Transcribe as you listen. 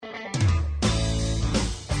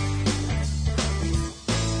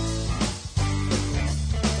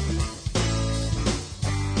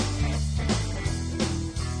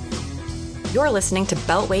You're listening to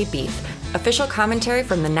Beltway Beef, official commentary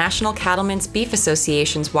from the National Cattlemen's Beef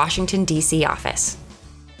Association's Washington, D.C. office.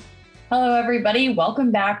 Hello, everybody.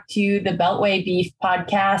 Welcome back to the Beltway Beef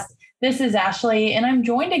podcast. This is Ashley, and I'm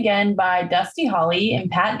joined again by Dusty Holly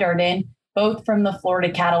and Pat Durden, both from the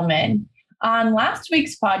Florida Cattlemen. On last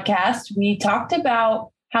week's podcast, we talked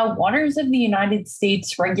about how waters of the United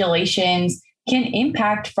States regulations can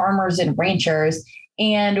impact farmers and ranchers,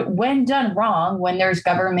 and when done wrong, when there's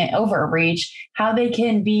government overreach, how they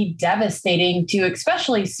can be devastating to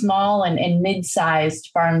especially small and mid-sized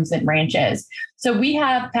farms and ranches. So we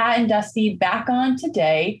have Pat and Dusty back on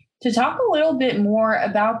today to talk a little bit more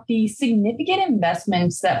about the significant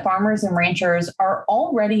investments that farmers and ranchers are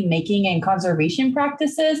already making in conservation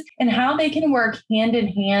practices and how they can work hand in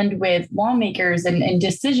hand with lawmakers and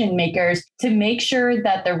decision makers to make sure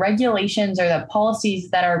that the regulations or the policies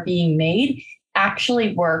that are being made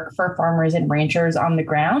actually work for farmers and ranchers on the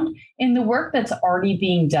ground, and the work that's already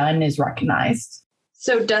being done is recognized.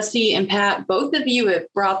 So Dusty and Pat, both of you have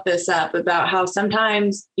brought this up about how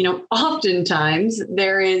sometimes, oftentimes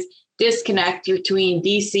there is disconnect between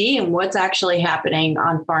DC and what's actually happening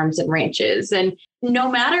on farms and ranches. And no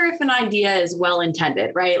matter if an idea is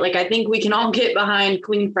well-intended, right? Like I think we can all get behind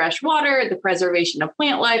clean, fresh water, the preservation of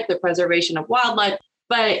plant life, the preservation of wildlife.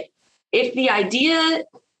 But if the idea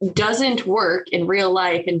doesn't work in real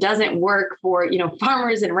life and doesn't work for,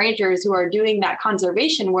 farmers and ranchers who are doing that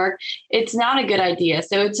conservation work, it's not a good idea.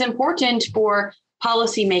 So it's important for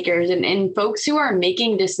policymakers and folks who are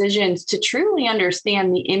making decisions to truly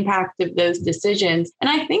understand the impact of those decisions. And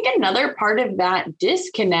I think another part of that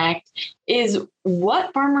disconnect is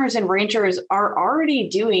what farmers and ranchers are already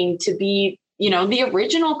doing to be the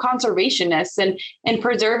original conservationists and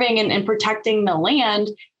preserving and protecting the land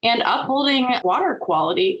and upholding water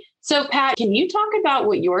quality. So, Pat, can you talk about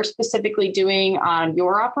what you're specifically doing on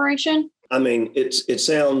your operation? I mean, it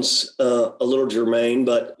sounds a little germane,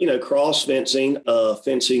 but, cross fencing,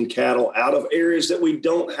 fencing cattle out of areas that we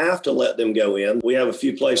don't have to let them go in. We have a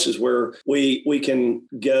few places where we can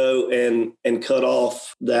go and cut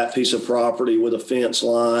off that piece of property with a fence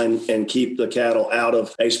line and keep the cattle out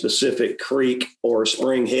of a specific creek or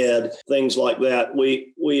spring head, things like that.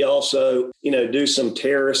 We also, do some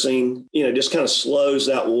terracing, just kind of slows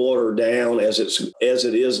that water down as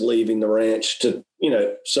it is leaving the ranch to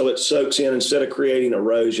so it soaks in instead of creating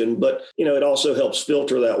erosion. But, it also helps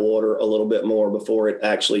filter that water a little bit more before it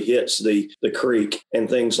actually hits the creek and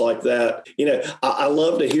things like that. I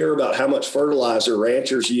love to hear about how much fertilizer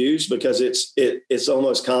ranchers use because it's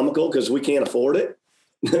almost comical because we can't afford it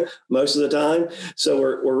most of the time.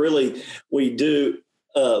 So we do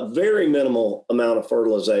very minimal amount of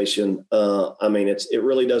fertilization. It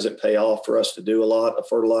really doesn't pay off for us to do a lot of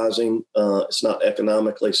fertilizing. It's not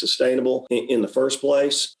economically sustainable in the first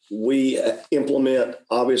place. We implement,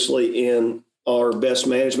 obviously, in our best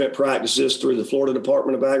management practices through the Florida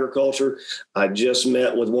Department of Agriculture. I just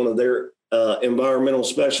met with one of their environmental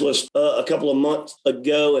specialists a couple of months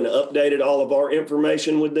ago and updated all of our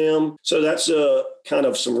information with them. So that's kind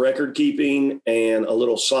of some record keeping and a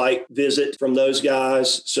little site visit from those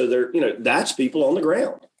guys. So that's people on the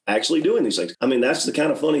ground actually doing these things. I mean, that's the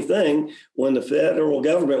kind of funny thing when the federal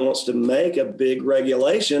government wants to make a big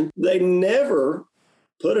regulation, they never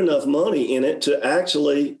put enough money in it to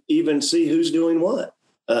actually even see who's doing what.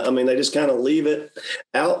 They just kind of leave it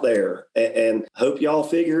out there and hope y'all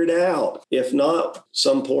figure it out. If not,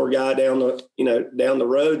 some poor guy down the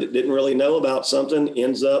road that didn't really know about something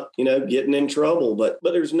ends up, getting in trouble. But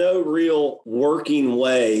there's no real working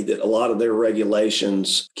way that a lot of their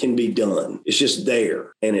regulations can be done. It's just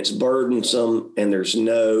there and it's burdensome and there's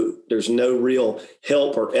no real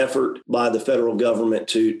help or effort by the federal government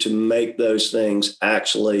to make those things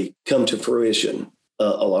actually come to fruition.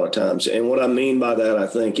 A lot of times. And what I mean by that, I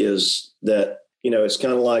think, is that, it's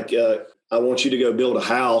kind of like I want you to go build a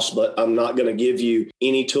house, but I'm not going to give you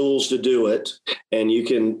any tools to do it. And you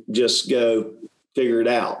can just go figure it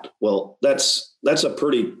out. Well, that's a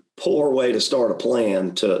pretty poor way to start a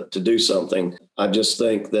plan to do something. I just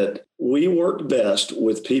think that we work best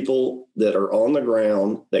with people that are on the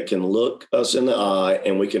ground that can look us in the eye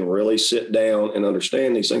and we can really sit down and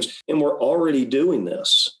understand these things. And we're already doing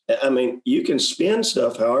this. I mean, you can spin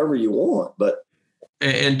stuff however you want, but.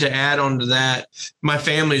 And to add on to that, my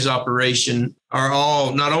family's operation are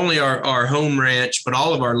all, not only our home ranch, but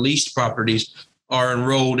all of our leased properties are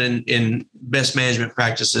enrolled in best management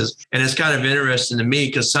practices. And it's kind of interesting to me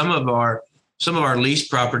because some of our leased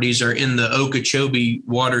properties are in the Okeechobee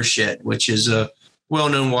watershed, which is a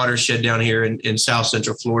well-known watershed down here in South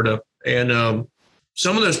Central Florida. And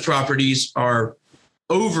some of those properties are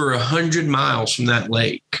over 100 miles from that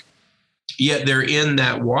lake. yet they're in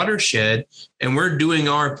that watershed, and we're doing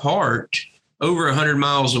our part over 100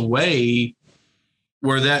 miles away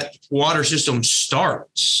where that water system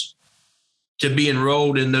starts to be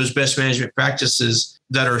enrolled in those best management practices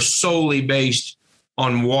that are solely based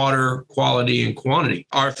on water quality and quantity.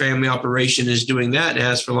 Our family operation is doing that and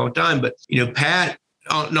has for a long time. But, Pat,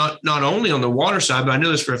 not only on the water side, but I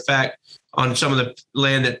know this for a fact on some of the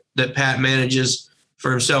land that Pat manages for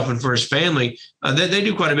himself and for his family, they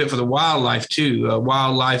do quite a bit for the wildlife too.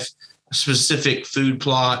 Wildlife specific food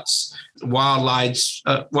plots, wildlife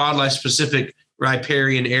specific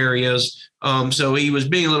riparian areas. So he was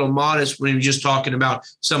being a little modest when he was just talking about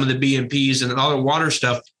some of the BMPs and other water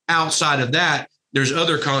stuff. Outside of that, there's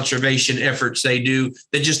other conservation efforts they do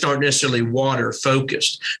that just aren't necessarily water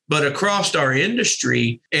focused. But across our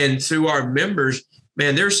industry and through our members,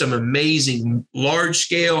 man, there's some amazing large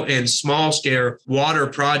scale and small scale water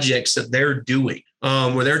projects that they're doing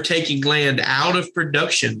where they're taking land out of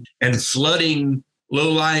production and flooding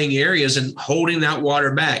low-lying areas and holding that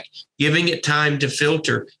water back, giving it time to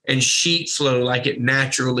filter and sheet flow like it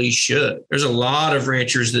naturally should. There's a lot of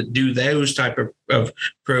ranchers that do those type of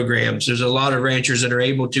programs. There's a lot of ranchers that are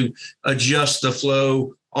able to adjust the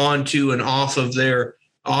flow onto and off of their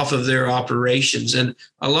operations. And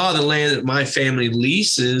a lot of the land that my family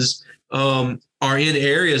leases are in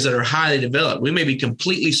areas that are highly developed. We may be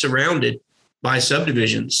completely surrounded by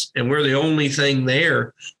subdivisions, and we're the only thing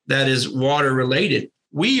there that is water related.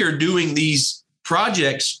 We are doing these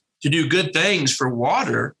projects to do good things for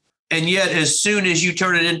water, and yet as soon as you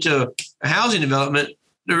turn it into a housing development,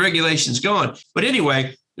 the regulation's gone. But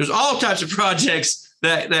anyway, there's all types of projects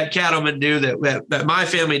that cattlemen do, that my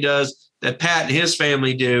family does, that Pat and his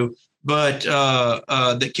family do, but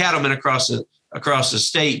that cattlemen across the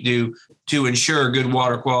state do to ensure good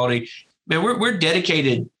water quality. Man, we're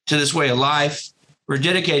dedicated to this way of life. We're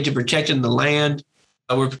dedicated to protecting the land.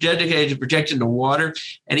 We're dedicated to protecting the water.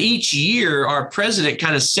 And each year, our president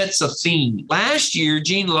kind of sets a theme. Last year,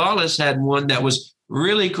 Gene Lawless had one that was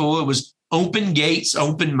really cool. It was open gates,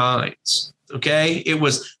 open minds. Okay. It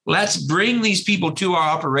was, let's bring these people to our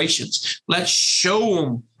operations. Let's show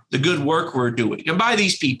them the good work we're doing. And by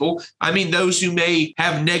these people, I mean those who may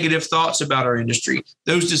have negative thoughts about our industry,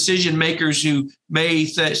 those decision makers who may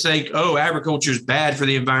think, oh, agriculture is bad for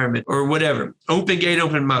the environment or whatever. Open gate,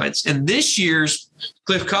 open minds. And this year's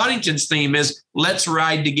Cliff Coddington's theme is let's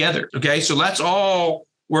ride together. Okay, so let's all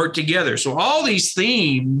work together. So all these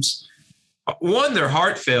themes, one, they're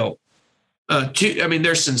heartfelt. Two, I mean,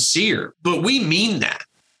 they're sincere, but we mean that.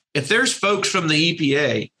 If there's folks from the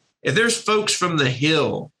EPA, if there's folks from the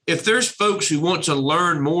Hill, if there's folks who want to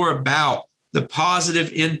learn more about the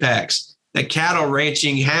positive impacts that cattle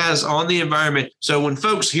ranching has on the environment. So when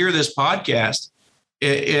folks hear this podcast,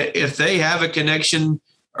 if they have a connection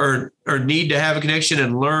or need to have a connection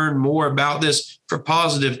and learn more about this for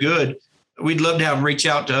positive good, we'd love to have them reach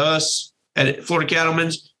out to us at Florida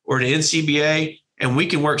Cattlemen's or to NCBA, and we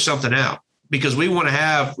can work something out, because we want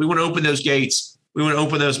to open those gates. We want to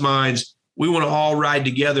open those minds. We want to all ride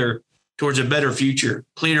together towards a better future,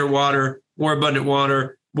 cleaner water, more abundant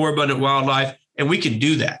wildlife, and we can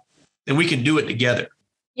do that, and we can do it together.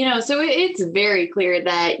 So it's very clear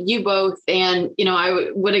that you both, and, I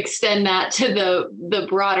would extend that to the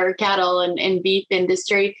broader cattle and beef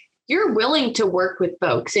industry, you're willing to work with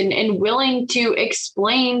folks and willing to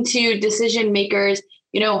explain to decision makers,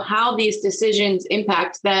 how these decisions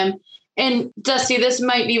impact them. And Dusty, this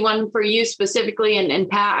might be one for you specifically. And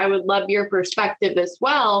Pat, I would love your perspective as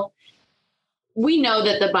well. We know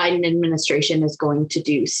that the Biden administration is going to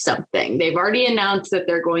do something. They've already announced that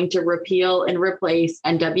they're going to repeal and replace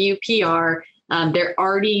NWPR. They're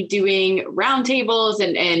already doing roundtables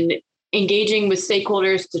and engaging with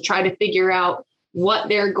stakeholders to try to figure out what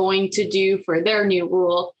they're going to do for their new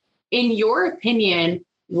rule. In your opinion,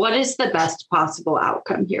 what is the best possible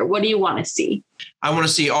outcome here? What do you want to see? I want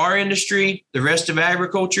to see our industry, the rest of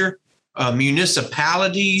agriculture,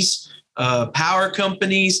 municipalities, power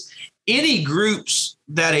companies, any groups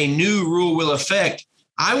that a new rule will affect.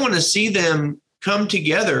 I want to see them come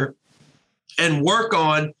together and work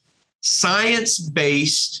on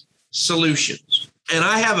science-based solutions. And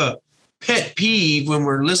I have a pet peeve when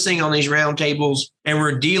we're listening on these roundtables and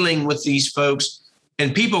we're dealing with these folks,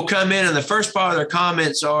 and people come in and the first part of their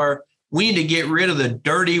comments are, we need to get rid of the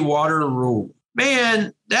dirty water rule.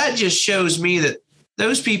 Man, that just shows me that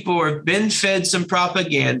those people have been fed some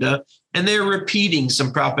propaganda and they're repeating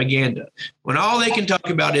some propaganda when all they can talk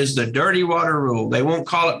about is the dirty water rule. They won't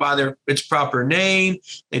call it by its proper name.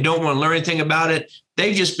 They don't want to learn anything about it.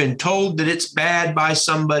 They've just been told that it's bad by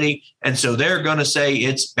somebody, and so they're going to say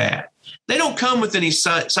it's bad. They don't come with any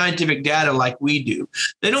scientific data like we do.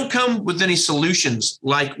 They don't come with any solutions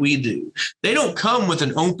like we do. They don't come with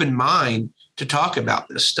an open mind to talk about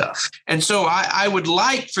this stuff. And so I would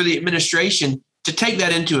like for the administration to take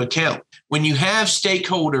that into account. When you have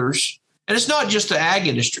stakeholders, and it's not just the ag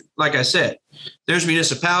industry, like I said, there's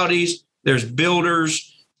municipalities, there's builders,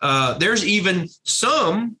 there's even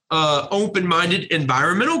some open-minded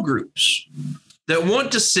environmental groups that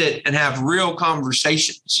want to sit and have real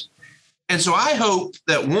conversations. And so I hope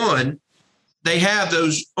that, one, they have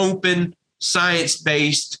those open,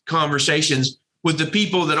 science-based conversations with the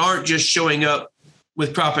people that aren't just showing up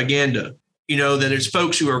with propaganda, that it's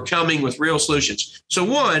folks who are coming with real solutions. So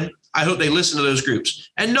one, I hope they listen to those groups,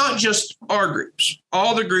 and not just our groups,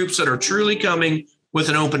 all the groups that are truly coming with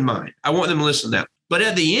an open mind. I want them to listen to them. But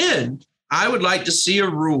at the end, I would like to see a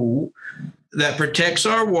rule that protects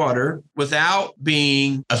our water without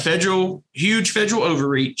being a huge federal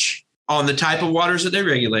overreach on the type of waters that they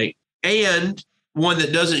regulate, and one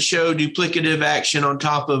that doesn't show duplicative action on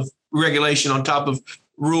top of regulation, on top of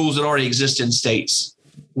rules that already exist in states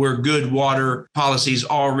where good water policies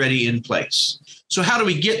already in place. So how do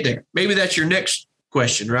we get there? Maybe that's your next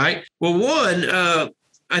question, right? Well, one,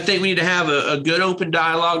 I think we need to have a good open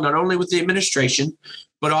dialogue, not only with the administration,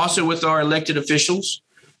 but also with our elected officials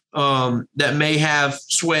that may have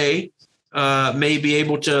sway, may be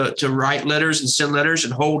able to write letters and send letters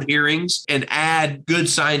and hold hearings and add good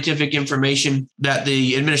scientific information that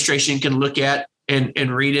the administration can look at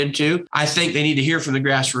and read into. I think they need to hear from the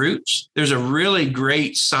grassroots. There's a really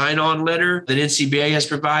great sign-on letter that NCBA has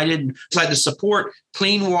provided. It's like the Support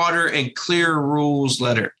Clean Water and Clear Rules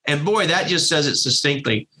letter. And boy, that just says it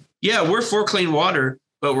succinctly. Yeah, we're for clean water,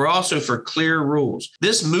 but we're also for clear rules.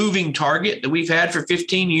 This moving target that we've had for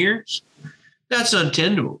 15 years, that's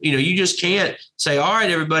untenable. You just can't say, all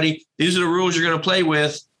right, everybody, these are the rules you're going to play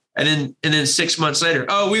with. And then 6 months later,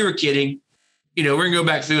 oh, we were kidding. We're going to go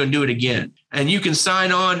back through and do it again. And you can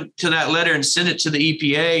sign on to that letter and send it to the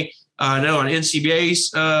EPA, on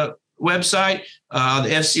NCBA's website, the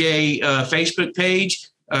FCA Facebook page,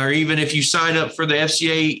 or even if you sign up for the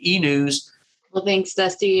FCA e-news. Well, thanks,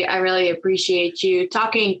 Dusty. I really appreciate you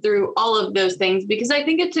talking through all of those things, because I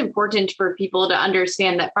think it's important for people to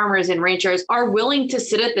understand that farmers and ranchers are willing to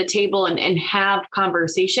sit at the table and have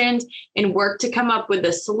conversations and work to come up with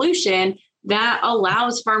a solution that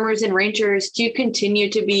allows farmers and ranchers to continue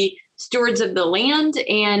to be stewards of the land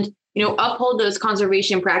and, uphold those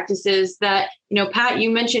conservation practices that, Pat, you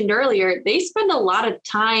mentioned earlier, they spend a lot of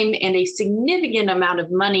time and a significant amount of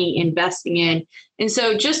money investing in. And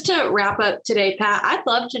so just to wrap up today, Pat, I'd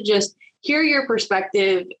love to just hear your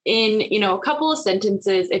perspective in, a couple of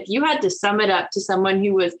sentences. If you had to sum it up to someone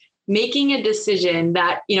who was making a decision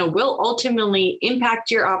that, will ultimately impact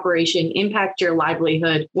your operation, impact your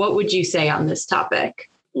livelihood, what would you say on this topic?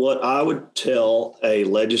 What I would tell a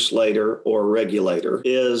legislator or regulator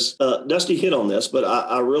is, Dusty hit on this, but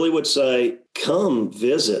I really would say, come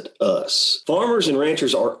visit us. Farmers and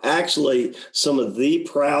ranchers are actually some of the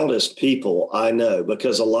proudest people I know,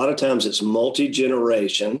 because a lot of times it's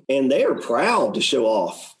multi-generation, and they are proud to show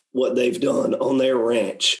off what they've done on their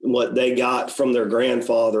ranch, what they got from their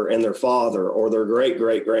grandfather and their father or their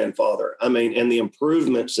great-great-grandfather. And the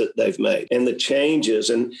improvements that they've made and the changes.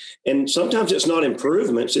 And sometimes it's not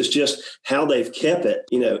improvements, it's just how they've kept it,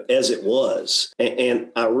 as it was. And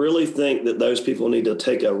I really think that those people need to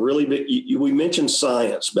take a really big, we mentioned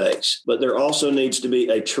science-based, but there also needs to be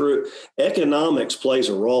a true, economics plays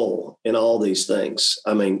a role in all these things.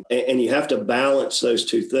 And you have to balance those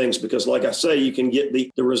two things, because like I say, you can get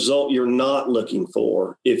the result you're not looking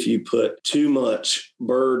for if you put too much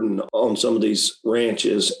burden on some of these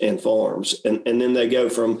ranches and farms. And then they go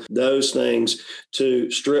from those things to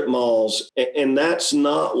strip malls. And that's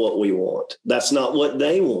not what we want. That's not what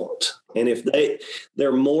they want. And if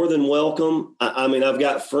they're more than welcome. I've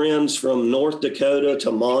got friends from North Dakota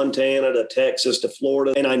to Montana to Texas to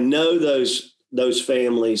Florida, and I know those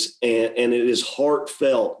families, and it is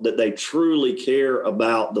heartfelt that they truly care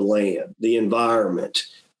about the land, the environment,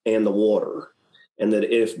 and the water. And that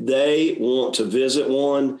if they want to visit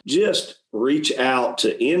one, just reach out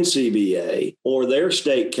to NCBA or their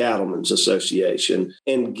state cattlemen's association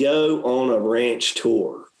and go on a ranch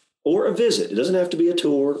tour or a visit. It doesn't have to be a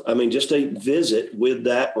tour. Just a visit with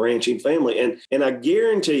that ranching family. And I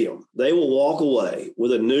guarantee them, they will walk away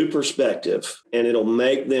with a new perspective, and it'll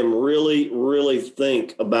make them really, really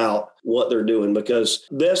think about what they're doing. Because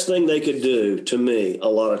best thing they could do, to me, a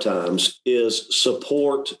lot of times, is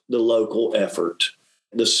support the local effort,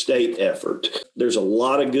 the state effort. There's a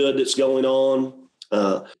lot of good that's going on.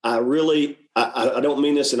 I really I don't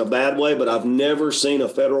mean this in a bad way, but I've never seen a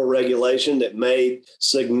federal regulation that made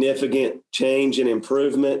significant change and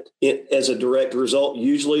improvement as a direct result.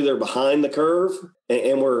 Usually they're behind the curve,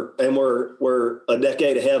 and we're a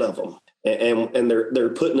decade ahead of them. And they're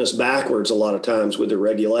putting us backwards a lot of times with the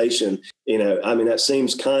regulation. I mean, that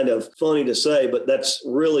seems kind of funny to say, but that's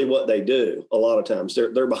really what they do a lot of times.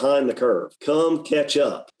 They're behind the curve. Come catch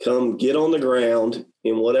up. Come get on the ground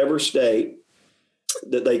in whatever state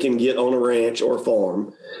that they can get on a ranch or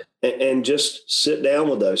farm, and just sit down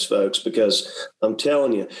with those folks, because I'm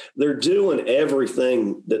telling you, they're doing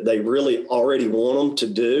everything that they really already want them to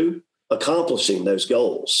do, accomplishing those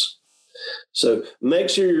goals. So make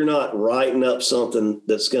sure you're not writing up something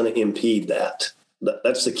that's going to impede that.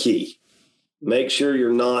 That's the key. Make sure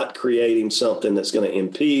you're not creating something that's going to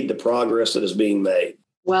impede the progress that is being made.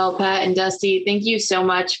 Well, Pat and Dusty, thank you so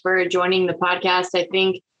much for joining the podcast. I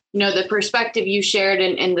think, the perspective you shared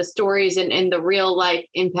and the stories and the real life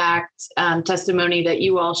impact testimony that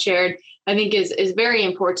you all shared, I think is very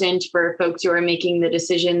important for folks who are making the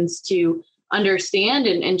decisions to understand,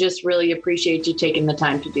 and just really appreciate you taking the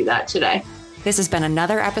time to do that today. This has been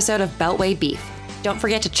another episode of Beltway Beef. Don't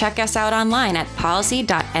forget to check us out online at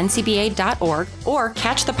policy.ncba.org, or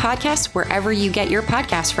catch the podcast wherever you get your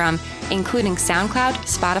podcasts from, including SoundCloud,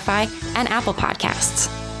 Spotify, and Apple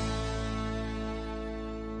Podcasts.